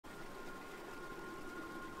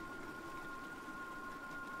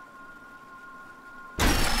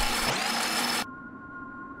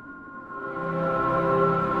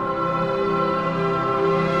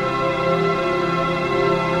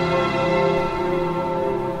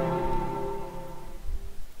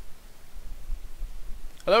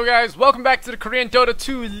Hello guys, welcome back to the Korean Dota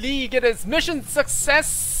 2 League. It is Mission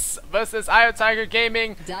Success versus EoT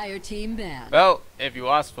Gaming. Dire team ban. Well, if you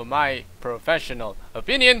ask for my professional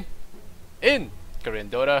opinion in Korean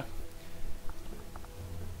Dota,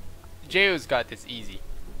 Jaeho's got this easy.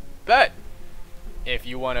 But if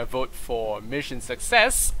you want to vote for Mission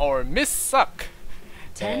Success or Miss Suck,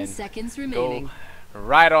 10 seconds remaining. Go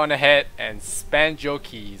right on ahead and spend your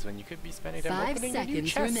keys when you could be spending them 5 opening a new seconds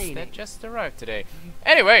chest remaining. that just arrived today.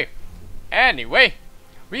 Anyway,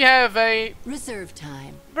 we have a Reserve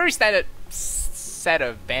time. very standard set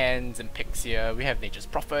of bans and picks here. We have Nature's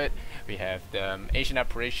Prophet, we have the Asian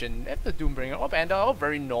Apparition, and the Doombringer, all banned, all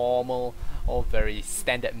very normal, all very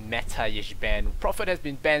standard meta-ish ban. Prophet has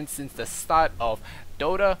been banned since the start of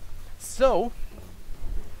Dota, so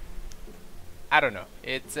I don't know.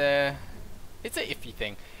 It's a iffy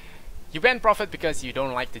thing. You ban Prophet because you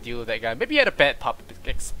don't like to deal with that guy. Maybe you had a bad pop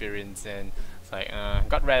experience and it's like,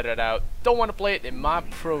 got ratted out. Don't want to play it in my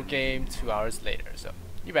pro game 2 hours later. So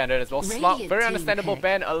you banned it as well. Slot, very understandable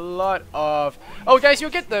ban. A lot of... Oh guys,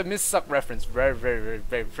 you'll get the Miss Suck reference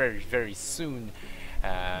very soon.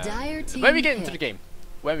 When we get into the game.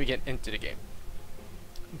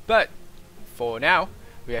 But for now,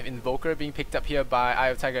 we have Invoker being picked up here by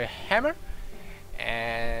EoT Hammer.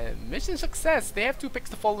 And Mission Success, they have 2 picks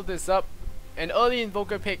to follow this up. An early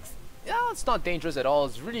Invoker picks, yeah, it's not dangerous at all.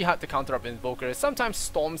 It's really hard to counter up Invoker. Sometimes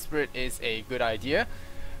Storm Spirit is a good idea,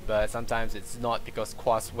 but sometimes it's not because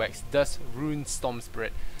Quas Wax does ruin Storm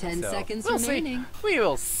Spirit. 10 seconds we'll remaining. See. We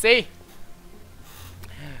will see.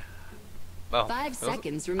 Well, 5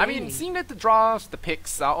 seconds I remaining. mean, seeing that the draws, the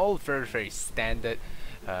picks are all very standard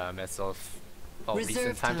as of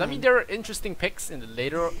recent times. I mean, there are interesting picks in the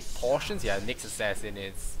later portions. Yeah, Nyx Assassin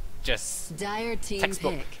is just Dire team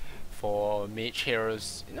textbook pick. for mage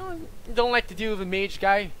heroes. You know, you don't like to deal with a mage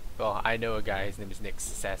guy. Well, I know a guy, his name is Nyx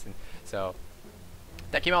Assassin. So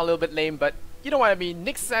that came out a little bit lame, but you know what I mean.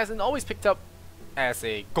 Nyx Assassin always picked up as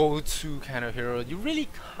a go-to kind of hero. You really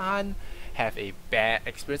can't have a bad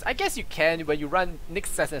experience. I guess you can when you run Nyx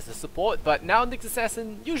Assassin as a support, but now Nyx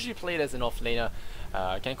Assassin usually played as an offlaner.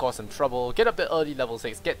 Can cause some trouble. Get up to early level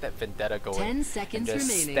 6, get that vendetta going. 10 seconds and just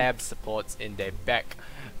remaining. stab supports in their back.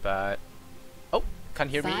 But oh, can't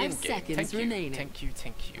hear me in 5 game. seconds Thank you, remaining. thank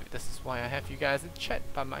you. This is why I have you guys in chat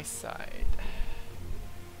by my side.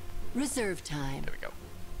 Reserve time. There we go.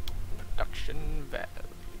 Production value.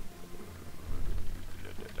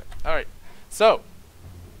 Alright, so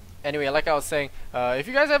anyway, like I was saying, if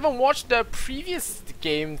you guys haven't watched the previous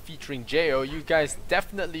game featuring Jaeho, you guys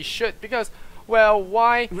definitely should, because, well,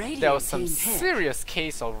 why? There was some serious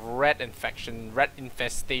case of rat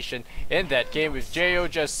infestation in that game with Jaeho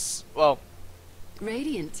just, well,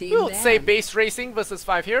 Radiant team we would say ban. base racing versus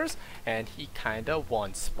 5 heroes, and he kinda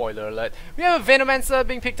won, spoiler alert. We have a Venomancer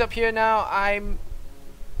being picked up here now. I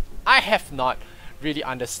have not really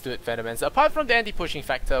understood Venomancer, apart from the anti-pushing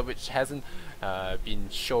factor, which hasn't been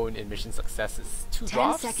shown in Mission Success's 2 10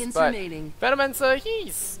 drafts. seconds But remaining. Venomancer,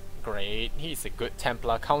 he's great. He's a good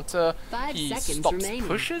Templar counter. 5 He seconds stops remaining.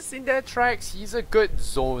 pushes in their tracks. He's a good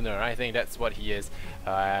zoner. I think that's what he is.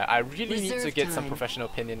 I really need to Reserve get some time. professional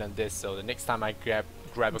opinion on this. So the next time I grab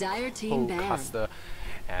a Dire team ban. co-caster,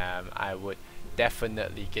 I would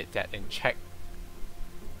definitely get that in check.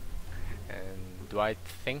 And do I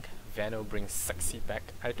think Veno brings sexy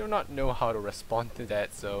back? I do not know how to respond to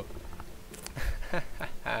that. So,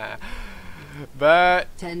 but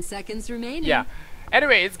 10 seconds remaining. yeah.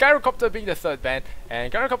 Anyway, it's Gyrocopter being the 3rd ban,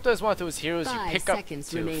 and Gyrocopter is one of those heroes you 5 pick up seconds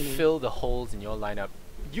to remaining. fill the holes in your lineup.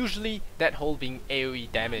 Usually, that hole being AoE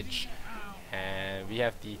damage. And we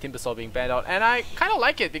have the Timbersaw being banned out, and I kind of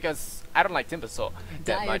like it because I don't like Timbersaw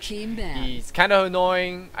that Dire much. team ban. He's kind of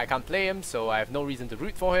annoying. I can't play him, so I have no reason to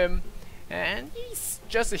root for him. And he's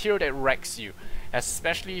just a hero that wrecks you,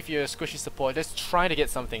 especially if you're a squishy support just trying to get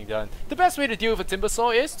something done. The best way to deal with a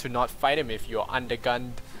Timbersaw is to not fight him if you're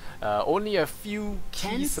undergunned. Only a few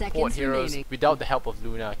 10 key support seconds heroes remaining. without the help of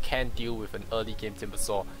Luna can deal with an early game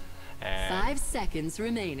Timbersaw. And 5 seconds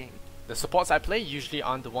remaining. the supports I play usually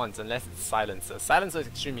aren't the ones unless it's Silencer. Silencer is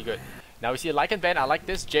extremely good. Now we see a Lycan ban. I like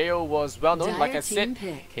this. Jaeho was well known, like I Dire said. team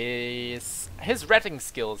pick. His ratting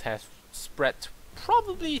skills have spread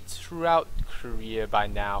probably throughout Korea by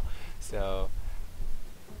now. So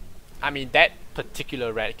I mean, that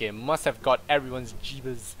particular rat game must have got everyone's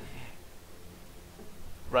jeebas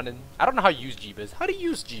running. I don't know how to use jeebas. How to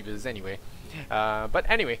use jeebas anyway. But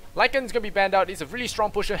anyway, Lycan's gonna be banned out. He's a really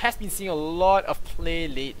strong pusher. Has been seeing a lot of play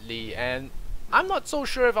lately, and I'm not so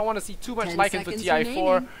sure if I want to see too much 10 Lycan for seconds TI4.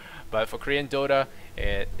 remaining. But for Korean Dota,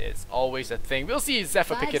 It is always a thing. We'll see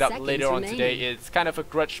Zephyr pick 5 it up seconds later on today. remaining. It's kind of a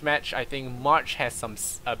grudge match. I think March has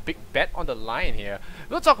a big bet on the line here.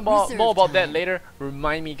 We'll talk more about that time. later.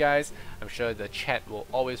 Remind me, guys. I'm sure the chat will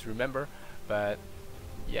always remember. But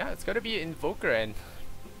yeah, it's gonna be Invoker, and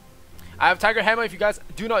I have Tiger Hammer. If you guys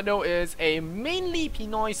do not know, is a mainly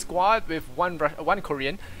Pinoy squad with one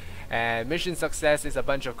Korean. And mission success is a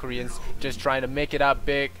bunch of Koreans just trying to make it up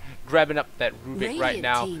big, grabbing up that Rubik right Radiant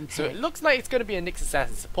now. team So pick. it looks like it's going to be a Nyx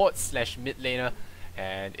Assassin support / mid laner.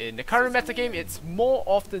 And in the current meta game, it's more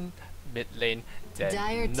often mid lane than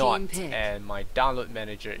Dire not. team pick. And my download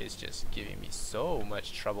manager is just giving me so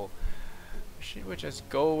much trouble. She would just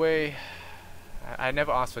go away. I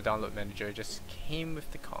never asked for download manager, it just came with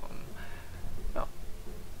the com. Oh,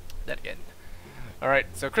 that again. Alright,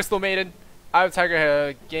 so Crystal Maiden. I have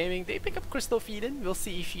Tiger Gaming. They pick up Crystal Feedin. We'll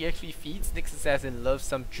see if she actually feeds. Nyx Assassin loves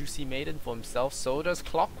some juicy maiden for himself. So does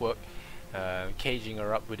Clockwork, caging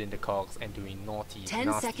her up within the cogs and doing naughty, 10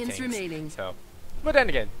 nasty seconds things. remaining. So, but then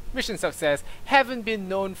again, mission success haven't been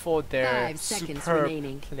known for their 5 seconds superb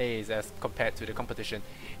remaining. plays as compared to the competition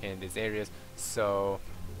in these areas. So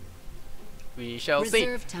we shall see.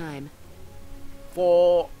 Reserve time.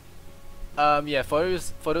 For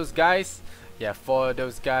for those guys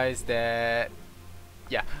that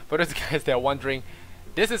are wondering,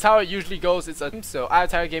 this is how it usually goes. It's a so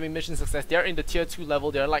Tiger Gaming mission success. They're in the tier 2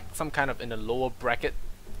 level. They're like some kind of in the lower bracket,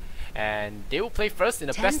 and they will play first in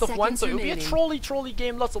a 10 best of 1. So it will be a remaining. trolley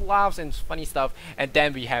game, lots of laughs and funny stuff. And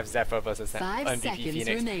then we have Zephyr versus 5 MVP seconds Phoenix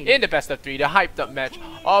remaining. in the best of 3, the hyped up match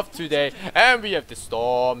of today. And we have the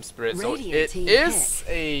Storm Spirit. So Radiant it team is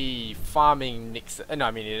a farming Nyx. No,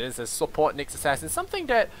 I mean it is a support Nyx Assassin. Something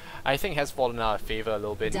that I think has fallen out of favor a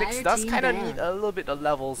little bit. Dire Nyx does team kind of ban. need a little bit of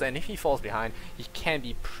levels, and if he falls behind, he can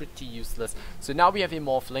be pretty useless. So now we have him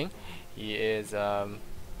Morphling. He is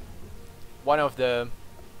one of the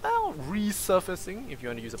resurfacing, if you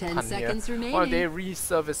want to use a 10 pun here, seconds one of the remaining.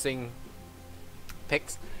 resurfacing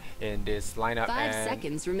picks in this lineup. 5 and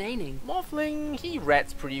seconds remaining. Morphling, he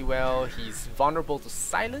rats pretty well. He's vulnerable to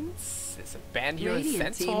silence. It's a ban here in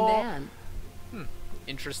Radiant team Centaur. ban.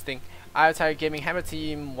 Interesting. Tiger Gaming Hammer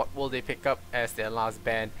Team, what will they pick up as their last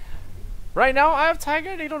ban? Right now,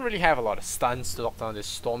 Tiger, they don't really have a lot of stuns to lock down this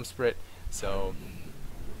Storm Spirit, so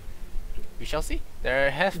we shall see.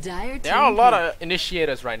 There are a lot of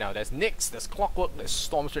initiators right now. There's Nyx, there's Clockwork, there's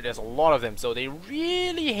Storm Spirit, there's a lot of them. So they're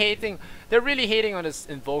really hating on this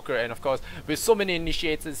Invoker, and of course, with so many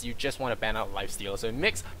initiators, you just want to ban out Lifestealer. So it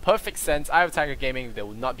makes perfect sense. Tiger Gaming, they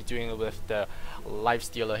will not be doing it with the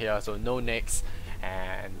Lifestealer here, so no Nyx.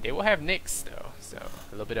 And they will have Nyx though, so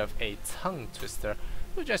a little bit of a tongue twister.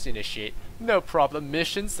 We'll just initiate, no problem.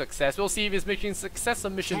 Mission success. We'll see if it's mission success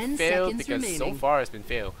or mission 10 failed, seconds because so remaining. far it's been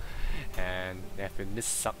failed. And they have been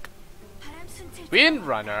missuck.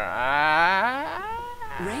 Windrunner.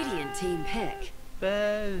 Radiant team pick.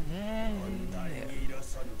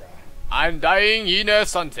 Undying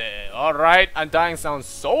Inesante. Alright, Undying sounds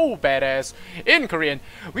so badass in Korean.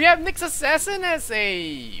 We have Nyx Assassin as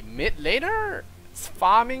a mid laner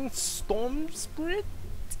farming Storm Spirit.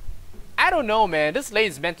 I don't know, man. This lane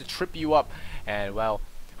is meant to trip you up. And well,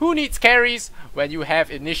 who needs carries when you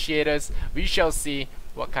have initiators? We shall see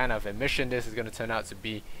what kind of a mission this is going to turn out to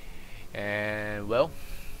be. And well,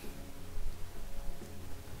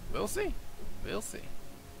 we'll see. We'll see.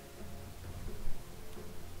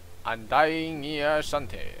 Undying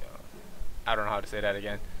Iashante. I don't know how to say that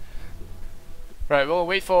again. Right, we'll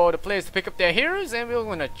wait for the players to pick up their heroes, and we're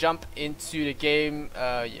gonna jump into the game.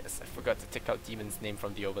 Yes, I forgot to take out Demon's name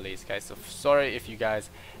from the overlays, guys. So sorry if you guys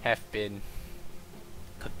have been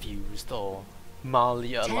confused or mildly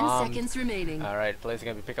 10 alarmed. seconds remaining. Alright, players are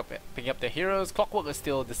gonna be picking up their heroes. Clockwork is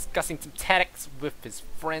still discussing some tactics with his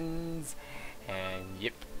friends, and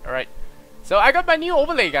yep. Alright. So I got my new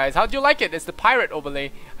overlay, guys. How do you like it? It's the pirate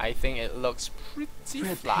overlay. I think it looks pretty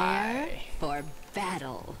Prepare fly. for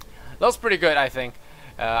battle. Looks pretty good, I think.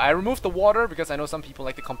 I removed the water because I know some people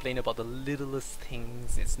like to complain about the littlest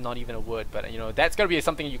things. It's not even a word, but you know, that's gonna be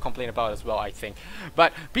something you complain about as well, I think.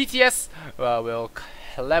 But BTS will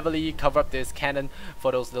cleverly cover up this cannon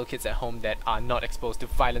for those little kids at home that are not exposed to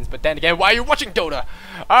violence. But then again, why are you watching Dota?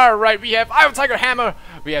 Alright, we have Iron Tiger Hammer.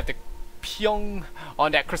 We have the Pyong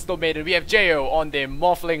on that Crystal Maiden. We have Jo on the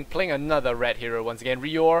Morphling playing another red hero once again.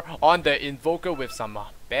 Rior on the Invoker with some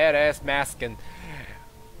badass mask, and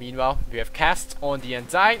meanwhile we have Cast on the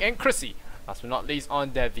Undying, and Chrissy, last but not least,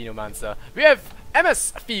 on that Venomancer. We have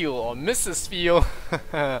MS Feel or Mrs. Feel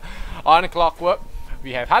on Clockwork.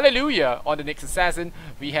 We have Hallelujah on the Nyx Assassin.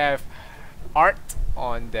 We have Art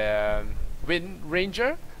on the Wind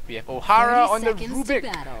Ranger. We have O'Hara 30 on the seconds to Rubik.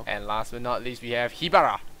 battle. And last but not least, we have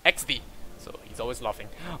Hibara XD. So he's always laughing.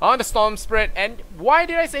 On the Storm Spirit. And why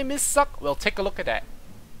did I say Miss Suck? Well, take a look at that.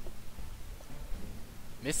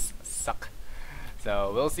 Miss Suck.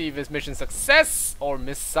 So we'll see if it's mission success or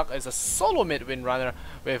Miss Suck is a solo mid windrunner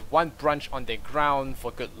with one brunch on the ground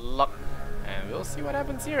for good luck. And we'll see what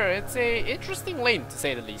happens here. It's a interesting lane to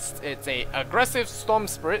say the least. It's a aggressive Storm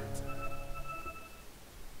Spirit.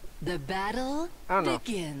 The battle I don't know.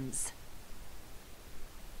 begins.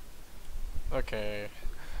 Okay.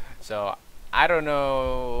 So I don't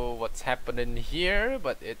know what's happening here,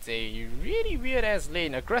 but it's a really weird ass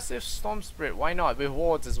lane. Aggressive Storm Spirit, why not? With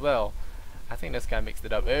wards as well. I think this guy mixed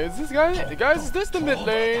it up. Is this guy? Guys, is this the mid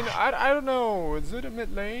lane? I don't know. Is it a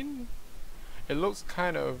mid lane? It looks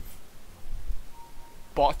kind of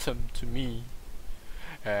bottom to me.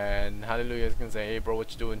 And Hallelujah is gonna say, hey bro,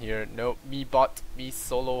 what you doing here? Nope, me bot, me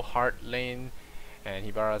solo heart lane. And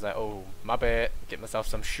Hibara's like, oh, my bad. Get myself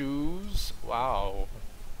some shoes. Wow.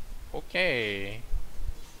 Okay.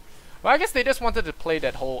 Well, I guess they just wanted to play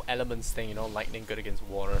that whole elements thing, you know, lightning good against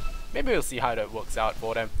water. Maybe we'll see how that works out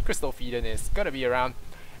for them. Crystal Feeden is gonna be around,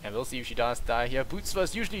 and we'll see if she does die here. Boots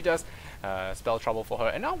first usually does spell trouble for her.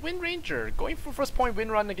 And now Wind Ranger going for first point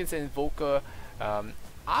win run against an Invoker.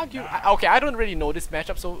 Okay, I don't really know this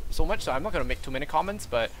matchup so much, so I'm not gonna make too many comments,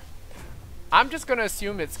 but I'm just gonna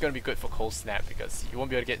assume it's gonna be good for Cold Snap because you won't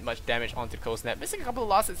be able to get much damage onto Cold Snap. Missing a couple of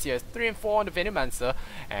losses here, 3 and 4 on the Venomancer,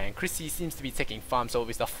 and Chrissy seems to be taking farm, so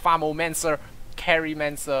it's the Farmomancer,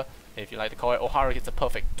 Carrymancer, if you like to call it. O'Hara gets a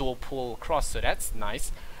perfect dual pull across, so that's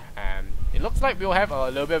nice. It looks like we'll have a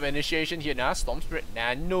little bit of initiation here now. Storm Spirit,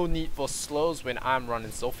 no need for slows when I'm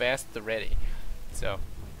running so fast already. So,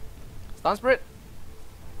 Storm Spirit.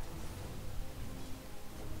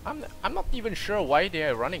 I'm not even sure why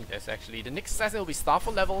they're running this actually. The next says it'll be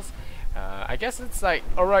Starfall levels. I guess it's like,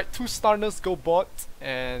 alright, 2 Starners go bot,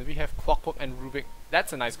 and we have Clockwork and Rubik.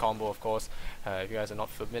 That's a nice combo, of course. If you guys are not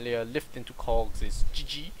familiar, Lift into Cogs is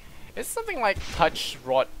GG. It's something like Touch,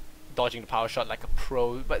 Rod, dodging the power shot like a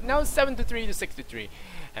pro, but now it's 7-3 to 6-3.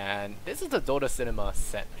 And this is the Dota Cinema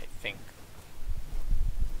set, I think.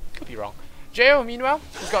 Could be wrong. Jo, meanwhile,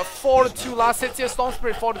 he's got 4-2 last hits here. Storm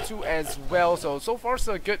Spirit 4-2 as well. So far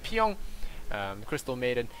so good. Pyong, Crystal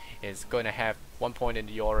Maiden is going to have 1 point in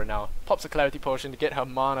the aura now. Pops a Clarity Potion to get her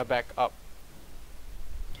mana back up.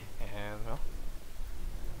 And well,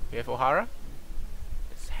 we have O'Hara.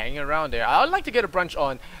 Just hanging around there. I would like to get a brunch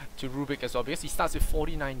on to Rubik as well because he starts with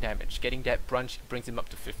 49 damage. Getting that brunch brings him up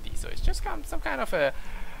to 50. So it's just some kind of a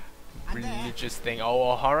religious thing.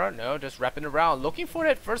 Oh, O'Hara? No, just wrapping around, looking for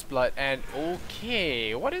that first blood. And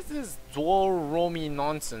okay, what is this dual roamy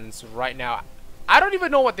nonsense right now? I don't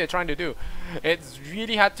even know what they're trying to do. It's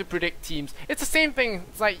really hard to predict teams. It's the same thing.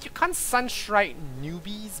 It's like you can't sunstrike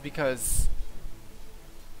newbies because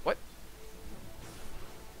what?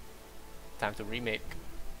 Time to remake.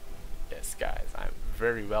 Yes, guys, I'm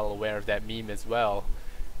very well aware of that meme as well.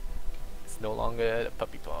 It's no longer the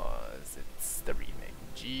puppy paws. It's the remake.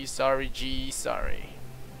 G sorry.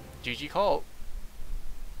 GG call.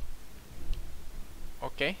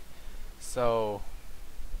 Okay. So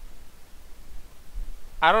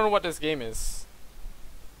I don't know what this game is.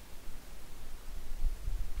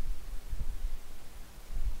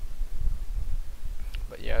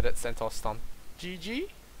 But yeah, that's Centaur Stomp. GG.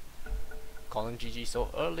 Calling GG so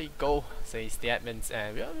early. Go, says the admins,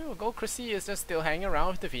 and we'll go. Chrissy is just still hanging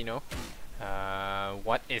around with the Vino.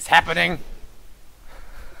 What is happening?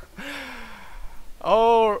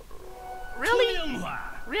 Oh, really?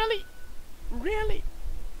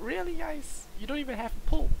 Really, guys? You don't even have to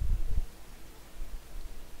pull.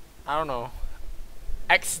 I don't know.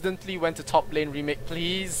 Accidentally went to top lane remake,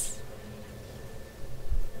 please.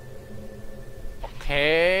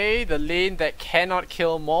 Okay, the lane that cannot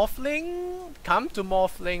kill Morphling. Come to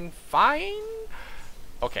Morphling, fine.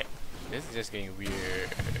 Okay, this is just getting weird.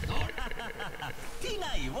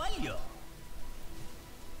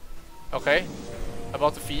 Okay,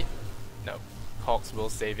 about to feed. No, Hawks will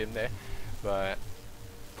save him there, but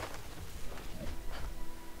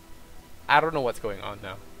I don't know what's going on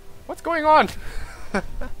now. What's going on?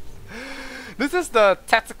 This is the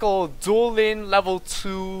tactical dual lane level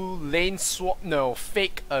 2 lane swap. No,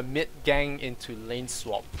 fake a mid gang into lane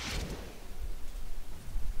swap.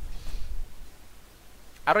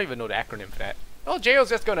 I don't even know the acronym for that. Oh, Jo's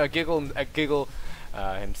just gonna giggle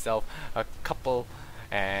himself a couple.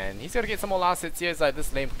 And he's gonna get some more last hits here. It's like,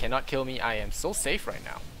 this lane cannot kill me. I am so safe right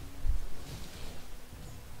now.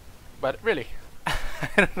 But really, I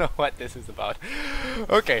don't know what this is about.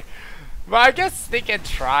 Okay, But I guess they can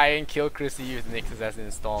try and kill Chrissy with Nyx Assassin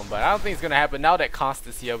and Storm, but I don't think it's gonna happen now that Cast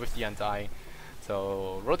is here with the Undying.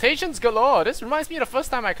 So rotations galore. This reminds me of the first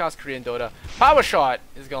time I cast Korean Dota. Power Shot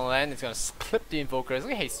is gonna land. It's gonna clip the Invoker. It's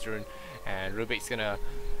gonna haste Rune, and Rubik's gonna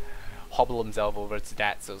hobble himself over to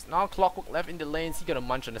that. So it's now Clockwork left in the lanes. He's gonna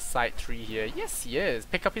munch on the side tree here. Yes, he is.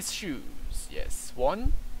 Pick up his shoes. Yes,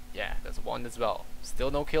 one. Yeah, that's one as well.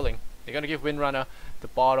 Still no killing. They're gonna give Windrunner the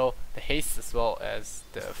bottle, the haste, as well as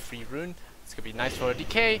the free rune. It's gonna be nice for a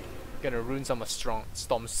decay. Gonna rune some of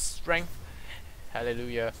Storm's strength.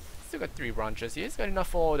 Hallelujah. Still got 3 branches. He's got enough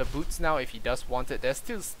for the boots now if he does want it. There's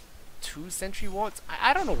still 2 sentry wards.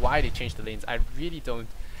 I don't know why they changed the lanes. I really don't.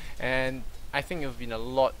 And I think it would have been a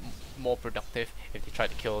lot more productive if they tried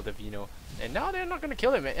to kill the Vino. And now they're not gonna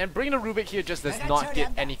kill him. And bringing the Rubik here just does not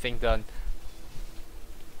get anything done.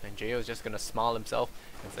 And Jo is just gonna smile himself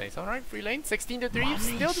and say, it's alright, free lane, 16 to 3.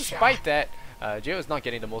 Still, despite that, Jo is not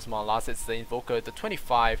getting the most amount of last hits. The Invoker, the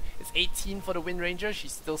 25, it's 18 for the Wind Ranger.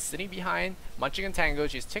 She's still sitting behind, munching and tango.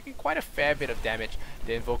 She's taking quite a fair bit of damage.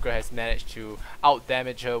 The Invoker has managed to out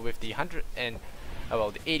damage her with the 100 and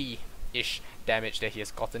well, the 80-ish damage that he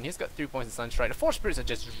has gotten. He's got 3 points of Sunstrike. The 4 spirits are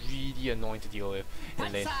just really annoying to deal with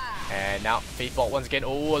in lane. And now Faithbolt once again.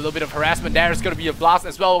 Oh, a little bit of harassment there. It's gonna be a blast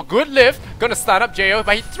as well. Good lift. Gonna stun up Jo,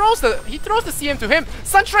 but he throws the CM to him.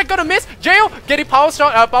 Sunstrike gonna miss. Jo getting power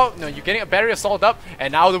shot about. No, you're getting a barrier assault up.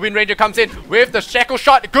 And now the Wind Ranger comes in with the shackle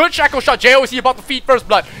shot. Good shackle shot. Jo, is he about to feed first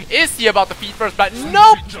blood? Is he about to feed first blood?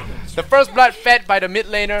 Nope. The first blood fed by the mid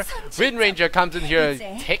laner. Wind Ranger comes in here,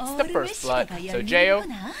 takes the first blood. So Jo,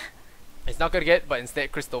 it's not gonna get, but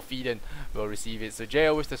instead Crystal Feeden will receive it. So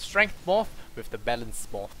Jo with the strength morph, with the balance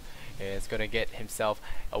morph, is gonna get himself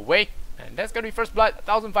away. And that's gonna be first blood.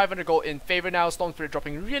 1,500 gold in favor now. Storm Spirit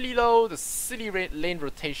dropping really low. The city lane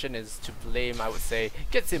rotation is to blame, I would say.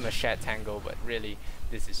 Gets him a Shat Tango, but really,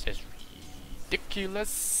 this is just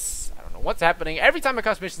ridiculous. I don't know what's happening. Every time I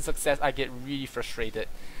cast mission success, I get really frustrated.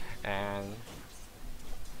 And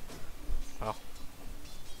well,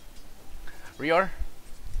 Rior.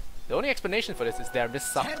 The only explanation for this is their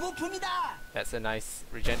miss up. That's a nice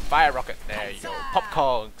regen fire rocket. There you go. Pop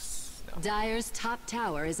cogs. No. Dire's top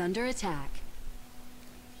tower is under attack.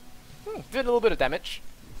 Did a little bit of damage.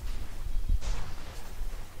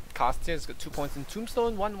 Cast here has got 2 points in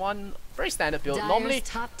Tombstone, 1/1. Very standard build. Dire's Normally,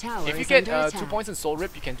 top tower if you is get under 2 attack. points in Soul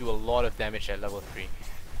Rip, you can do a lot of damage at level 3.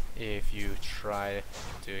 If you try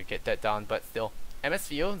to get that down, but still.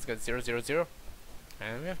 MSVO has got 0/0/0.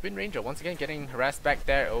 And we have Wind Ranger once again getting harassed back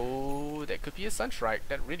there. Oh, that could be a Sunstrike.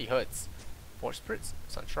 That really hurts. 4 spirits,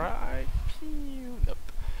 Sunstrike. Pew. Nope,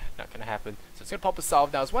 not gonna happen. So it's gonna pop a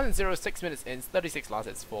salve now. It's 1-0, 6 minutes in, 36 last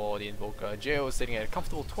hits for the Invoker. Jo sitting at a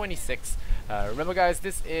comfortable 26. Remember, guys,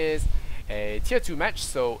 this is a tier 2 match,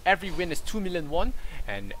 so every win is 2 million won,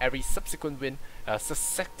 and every subsequent win,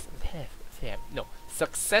 successive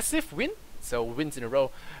win. So wins in a row,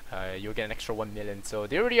 you'll get an extra 1 million. So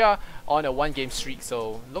they already are on a 1-game streak.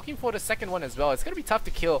 So looking for the second one as well. It's gonna be tough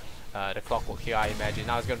to kill the Clockwork here, I imagine.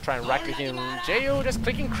 Now it's gonna try and rack him. Jo just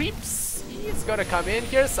clicking creeps. He's gonna come in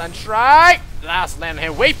here. Sunstrike. Last land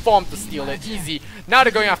here. Waveform to steal it. Easy. Now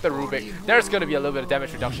they're going after Rubik. There's gonna be a little bit of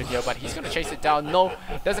damage reduction here, but he's gonna chase it down. No,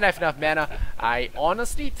 doesn't have enough mana. I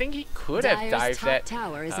honestly think he could have Dire's dived top that,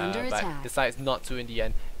 tower is under but attack. decides not to in the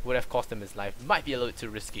end. Would have cost him his life. Might be a little bit too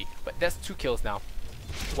risky, but that's 2 kills now.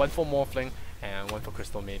 1 for Morphling and 1 for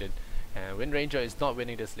Crystal Maiden. And Wind Ranger is not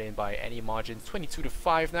winning this lane by any margin. 22 to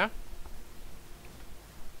 5 now.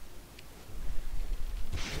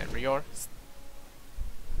 And Rior, he's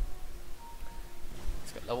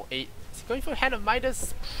got level 8. Is he going for Hand of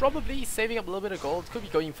Midas? Probably saving up a little bit of gold. Could be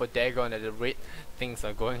going for Dagon at the rate things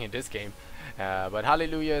are going in this game. But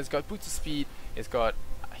Hallelujah has got Boots of Speed. It's got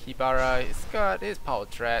Hibara. It's got his Power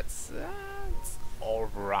Threats. It's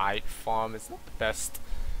alright farm. It's not the best,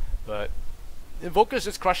 but Invoker's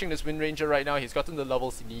just crushing this Wind Ranger right now. He's gotten the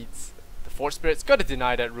levels he needs. The 4 Spirit's gotta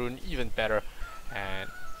deny that rune even better. And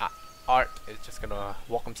Art is just gonna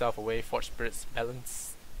walk himself away. 4 Spirit's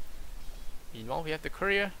balance. Meanwhile, we have the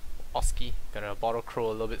Courier. Oski gonna bottle crow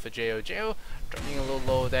a little bit for Jo. Jo dropping a little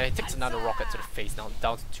low there. He takes another rocket to the face now,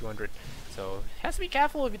 down to 200. So has to be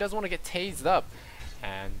careful if he doesn't want to get tased up.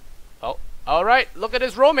 And oh, alright, look at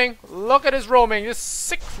his roaming. Look at his roaming. This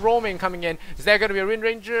sick roaming coming in. Is there gonna be a Wind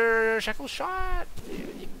Ranger shackle shot?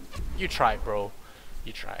 You try, bro.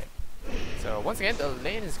 You try. So once again, the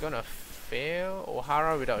lane is gonna fail.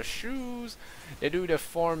 O'Hara without shoes. They do the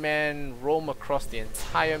 4-man roam across the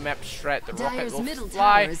entire map strat. The rocket will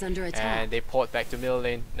fly, and they port back to middle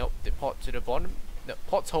lane. Nope, they port to the bottom. No,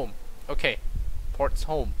 port's home. Okay, port's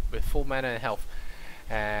home with full mana and health.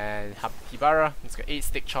 And Hibara, he's got 8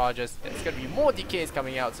 stick charges. There's going to be more DKs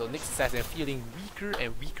coming out, so Nyx Assassin feeling weaker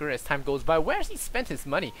and weaker as time goes by. Where has he spent his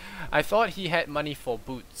money? I thought he had money for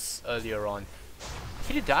boots earlier on.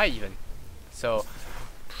 He did die even. So,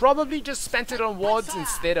 probably just spent it on wards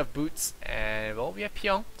instead of boots. And, well, we have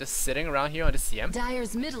Pyong just sitting around here on the CM.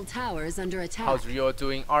 Dire's middle tower is under attack. How's Rio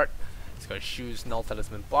doing? Art. He's got shoes, null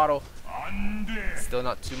talisman bottle. Still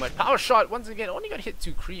not too much. Power shot, once again, only got hit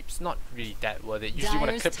 2 creeps. Not really that worth it. Usually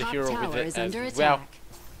want to clip the hero with it as well.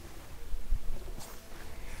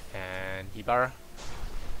 And Hibara.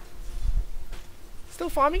 Still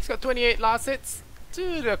farming, he's got 28 last hits.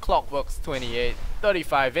 To the clockwork's 28.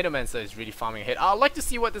 35, Venomancer is really farming ahead. I'd like to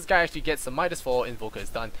see what this guy actually gets. The Midas 4 Invoker is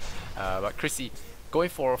done. But Chrissy going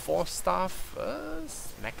for a 4-star first.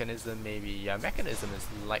 Mechanism maybe. Yeah, Mechanism is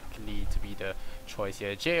likely to be the choice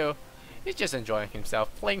here. Jo, he's just enjoying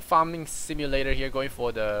himself. Playing farming simulator here, going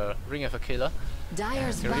for the Ring of a Killer.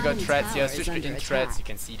 Dire's So we got treads here, switch to under treads. attack. You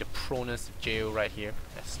can see the proness of Jo right here.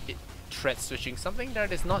 That's it. Tread switching, something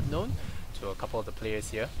that is not known to a couple of the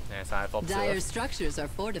players here, as I've observed. Dire's structures are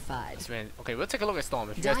fortified. Okay, we'll take a look at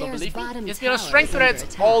Storm. If you guys don't Dire's believe me, bottom he's been on tower strength is under threads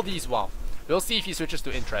attack. all these while. We'll see if he switches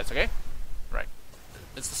to in-threads, okay? Right.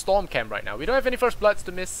 It's the Storm camp right now. We don't have any first bloods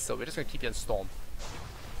to miss, so we're just gonna keep you on Storm.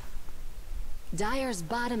 Dire's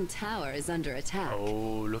bottom tower is under attack.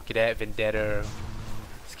 Oh, look at that Vendetta.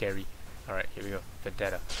 Scary. Alright, here we go.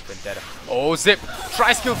 Vendetta. Vendetta. Oh, Zip!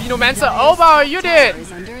 Tri-skill Venomancer! Oh wow, you did!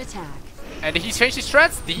 Is under attack. And did he change his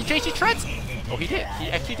threads? Did he change his threads? Oh, he did. He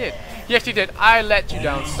actually did. He actually did. I let you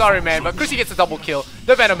down. Sorry, man. But Chrissy gets a double kill.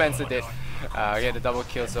 The Venomancer did. Get the double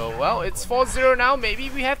kill. So, well, it's 4-0 now. Maybe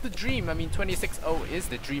we have the dream. I mean, 26-0 is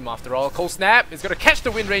the dream after all. Cold Snap is going to catch the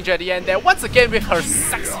Wind Ranger at the end there. Once again with her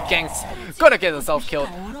sexy ganks. Gonna get herself killed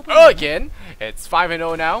again. It's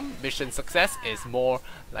 5-0 now. Mission success is more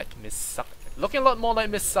like Miss Suck. Looking a lot more like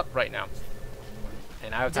Miss Suck right now.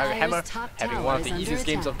 And I have Tiger Hammer having one of the easiest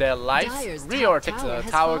games of their lives. Rio takes a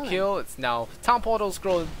tower kill. It's now Town Portal's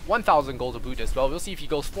grown 1000 gold to boot as well. We'll see if he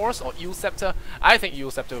goes Force or Eel Scepter. I think Eel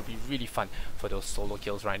Scepter would be really fun for those solo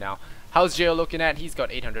kills right now. How's Jo looking at? He's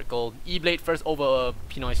got 800 gold. E-Blade first over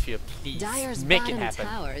Pinoy Sphere, please. Dire's make it bottom happen.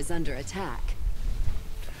 tower is under attack.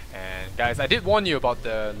 And guys, I did warn you about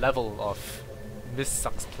the level of Miss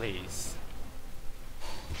Suck's plays.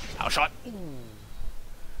 Power shot. Ooh.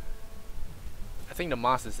 I think the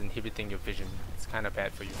mask is inhibiting your vision. It's kind of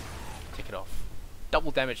bad for you. Take it off.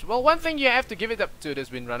 Double damage. Well, one thing you have to give it up to this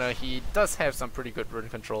Windrunner, he does have some pretty good run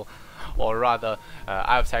control. Or rather,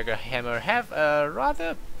 Eye of Tiger Hammer have a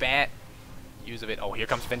rather bad use of it. Oh, here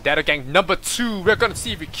comes Vendetta Gang number 2. We're gonna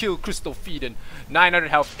see if we kill Crystal Feeden. 900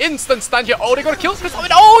 health. Instant stun here. Oh, they're gonna kill Crystal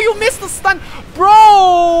Feeden. Oh, you missed the stun.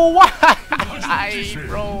 Bro! Why?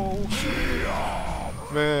 Bro.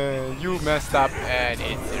 Man, you messed up and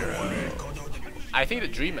it's 0. I think the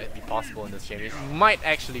dream might be possible in this game. It might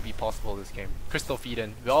actually be possible this game. Crystal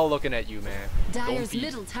Feeden, we're all looking at you, man. Dire's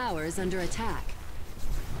middle tower is under attack.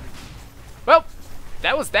 Well,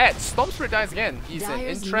 that was that. Storm Spirit dies again. He's in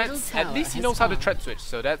Dire's threads. middle At least he tower knows how to has thread switch,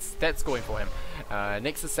 so that's going for him.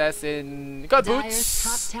 Next Assassin got Dire's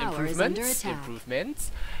boots. top tower is under Improvements. attack.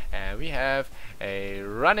 Improvements. And we have a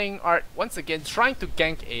running Art once again trying to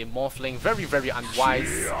gank a Morphling. Very, very unwise.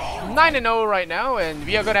 9-0 right now, and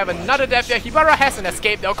we are gonna have another death there. Hibara has an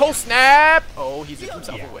escape now. Cold Snap! Oh, he's hit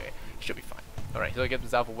himself away. Should be fine. Alright, he'll get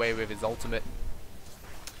himself away with his ultimate.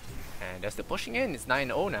 And they're still pushing in. It's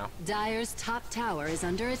 9-0 now. Dire's top tower is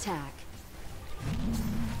under attack.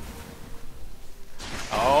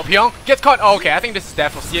 Oh, Pyong gets caught. Oh, okay, I think this is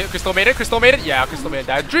death. See it? Crystal made it. Crystal made it. Yeah, Crystal made it.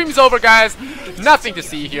 That dream's over, guys. Nothing to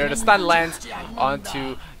see here. The stun lands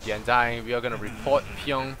onto the Undying. We are gonna report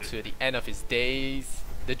Pyong to the end of his days.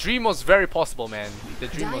 The dream was very possible, man. The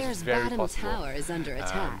dream was Dire's very bottom possible. tower is under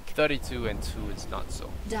attack. 32 and 2 is not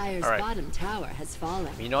so. Dire's Alright. bottom tower has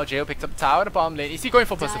fallen. We know Jo picked up tower in the bottom lane. Is he going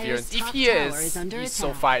for Perseverance? Dire's If top he tower is, is under he's so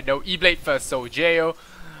attack. fired. No, E-Blade first. So Jo,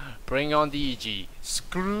 bring on the EG.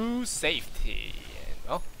 Screw safety. And,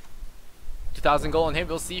 well, 2000 gold on him.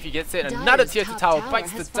 We'll see if he gets it. Another Dire's tier 2 top tower tower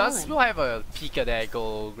bites the has dust. fallen. We'll have a peek at that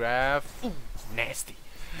gold graph. Ooh, nasty.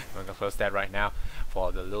 We're gonna close that right now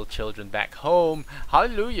for the little children back home.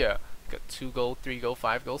 Hallelujah. Got 2 gold, 3 gold,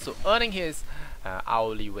 5 gold. So earning his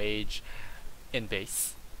hourly wage in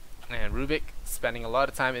base. And Rubik spending a lot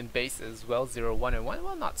of time in base as well. 0, 1, and 1.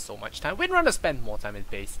 Well, not so much time. Windrunner spend more time in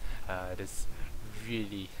base. This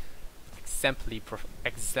really exemplary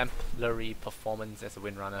performance as a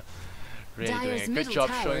Windrunner. Really Dire's doing a good middle job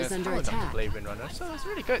tower showing is us under how not to attack. play Windrunner. So it's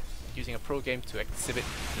really good using a pro game to exhibit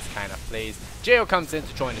this kind of plays. Jo comes in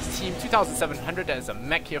to join his team. 2,700. That is a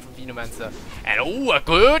mech here from Venomancer. And oh, a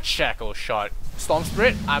good shackle shot. Storm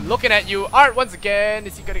Spirit, I'm looking at you. Art once again.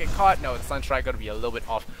 Is he gonna get caught? No, the Sunstrike gonna be a little bit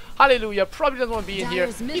off. Hallelujah. Probably doesn't want to be in here.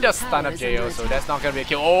 He does stun up Jo, so that's not gonna be a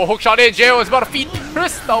kill. Oh, hook shot in. Jo is about to feed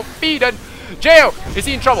Crystal Feeden. Jo, is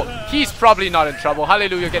he in trouble? He's probably not in trouble.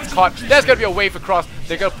 Hallelujah gets caught. There's gonna be a wave across.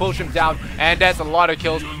 They're gonna push him down, and that's a lot of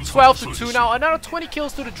kills. 12 to 2 now. Another 20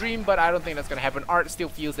 kills to the Dream, but I don't think that's gonna happen. Art still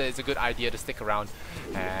feels that it's a good idea to stick around.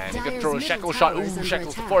 And he's gonna throw a Shackle shot. Ooh,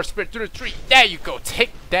 Shackles the Force Spirit through the tree. There you go.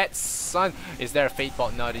 Take that, son. Is there a Fate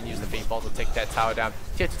Bolt? No, I didn't use the Fate Bolt to take that tower down.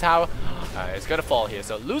 Tier 2 tower. It's gonna fall here.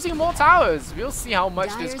 So losing more towers. We'll see how much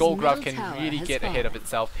this gold graph can really get ahead of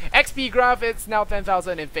itself. XP graph, it's now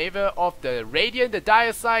 10,000 in favor of the Radiant, the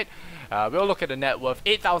Dire side. We'll look at the net worth.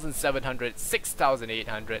 8,700,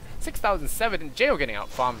 6,800, 6,700. Jo getting out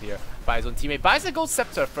farmed here by his own teammate. Buys a gold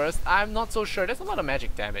scepter first. I'm not so sure. There's a lot of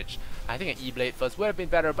magic damage. I think an E-blade first would have been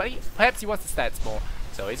better, but perhaps he wants the stats more.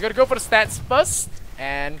 So he's gonna go for the stats first.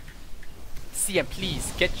 And CM,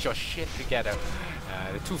 please get your shit together.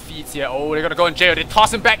 The 2 feeds here. Oh, they're gonna go in Jo. They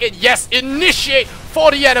toss him back in. Yes, initiate for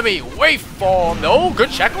the enemy. Waveform. No,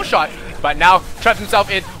 good Shackle shot. But now traps himself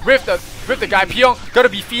in with the guy. Pyong gonna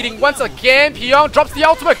be feeding once again. Pyong drops the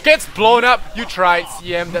ultimate, gets blown up. You tried,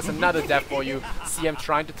 CM. That's another death for you. CM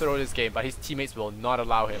trying to throw this game, but his teammates will not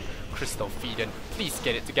allow him. Crystal Feeden, please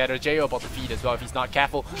get it together. Jo about to feed as well if he's not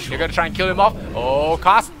careful. They're gonna try and kill him off. Oh,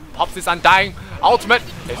 Cast pops his Undying ultimate.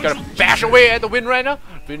 He's gonna bash away at the Windrunner.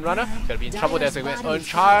 Windrunner gonna be in trouble. There's a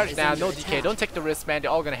uncharged. Now no DK. Don't take the risk, man.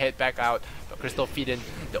 They're all gonna head back out. But Crystal Feeden,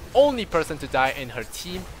 the only person to die in her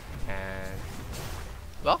team. And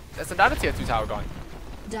well, that's another tier 2 tower gone.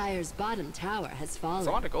 Dire's bottom tower has fallen. It's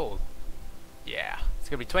a lot of gold. Yeah, it's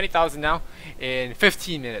gonna be 20,000 now in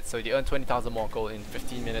 15 minutes. So they earn 20,000 more gold in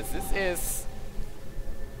 15 minutes. This is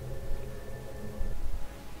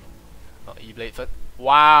E-blade foot.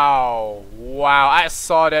 Wow, wow! I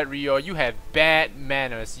saw that, Rio. You have bad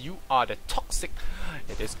manners. You are the toxic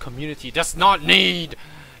that this community does not need.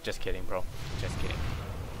 Just kidding, bro. Just kidding.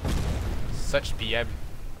 Such BM.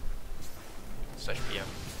 Such PM.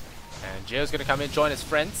 And Jo's gonna come in, join his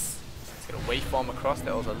friends. He's gonna waveform across.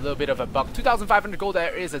 That was a little bit of a bug. 2,500 gold.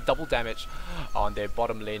 There is a double damage on their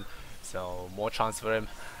bottom lane, so more chance for him.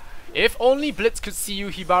 If only Blitz could see you,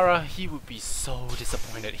 Hibara, he would be so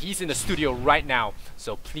disappointed. He's in the studio right now,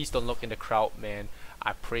 so please don't look in the crowd, man.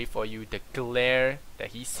 I pray for you. The glare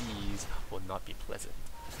that he sees will not be pleasant.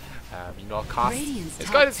 Meanwhile, Cast, he's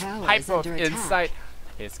got his Pipe of Insight.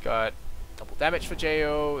 He's got double damage for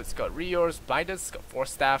Jo. It's got Rio's Blinders, it's got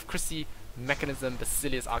Force Staff, Chrissy, Mechanism,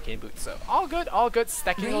 Basilius, Arcane Boots. So all good, all good.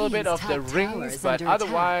 Stacking a little bit of the rings, but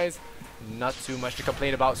otherwise, not too much to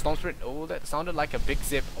complain about. Storm Spirit, oh, that sounded like a big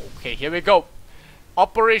zip. Okay, here we go.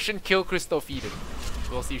 Operation Kill Crystal Feeden.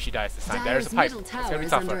 We'll see if she dies this time. There's a pipe. It's gonna be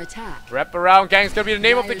tougher. Wrap around, gang's gonna be the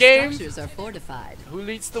name of the game. Who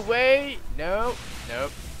leads the way? No,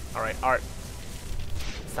 nope. Alright, Art.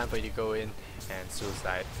 It's time for you to go in and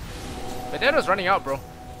suicide. Vendetta's running out, bro.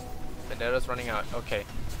 Vendetta's running out. Okay.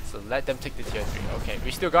 So let them take the tier 3. Okay,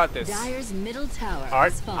 we still got this. Dire's middle tower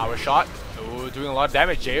Art, our shot. Oh, doing a lot of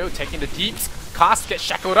damage. Jo taking the deeps. Cast gets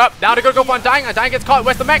shackled up. Now they're gonna go for Undying. Undying gets caught.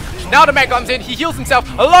 Where's the mech? Now the mech comes in. He heals himself.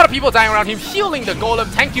 A lot of people dying around him. Healing the golem.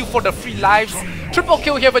 Thank you for the free lives. Triple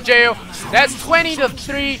kill here for Jo. That's 20 to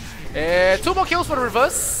 3. 2 more kills for the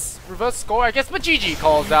reverse score, I guess, but GG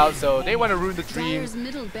calls out, so they want to ruin the dream.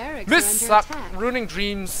 Miss up ruining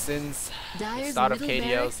dreams since the start of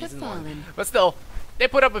KDL Season 1. But still, they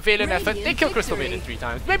put up a valiant effort. They killed Crystal Maiden 3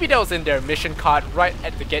 times. Maybe that was in their mission card right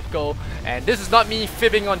at the get-go. And this is not me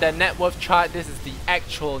fibbing on their net worth chart. This is the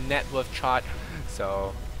actual net worth chart.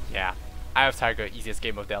 So, yeah. Eye of Tiger, easiest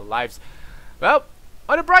game of their lives. Well,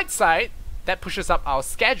 on the bright side, that pushes up our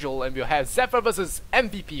schedule, and we'll have Zephyr versus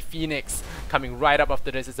MVP Phoenix coming right up after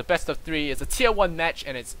this. It's a best of 3, it's a tier 1 match,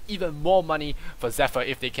 and it's even more money for Zephyr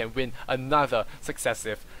if they can win another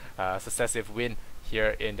successive win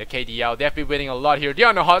here in the KDL. They've been winning a lot here. They're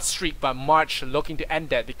on a hot streak, but March looking to end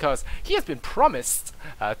that because he has been promised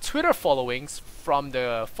Twitter followings from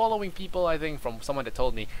the following people, I think, from someone that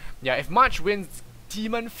told me. Yeah, if March wins,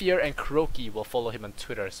 Demon, Fear, and Kuroki will follow him on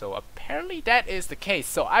Twitter, so apparently that is the case.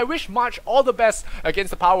 So I wish March all the best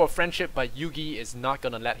against the power of friendship, but Yugi is not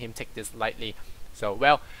gonna let him take this lightly. So,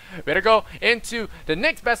 well, we're gonna go into the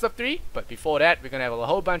next best of 3, but before that, we're gonna have a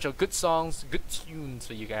whole bunch of good songs, good tunes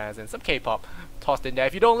for you guys, and some K-pop tossed in there.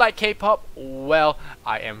 If you don't like K-pop, well,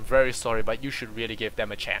 I am very sorry, but you should really give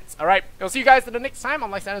them a chance. Alright, I'll see you guys in the next time.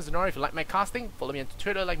 I'm Lysander Zenori. If you like my casting, follow me on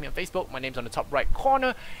Twitter, like me on Facebook. My name's on the top right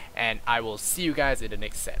corner, and I will see you guys in the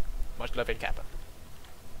next set. Much love and Kappa.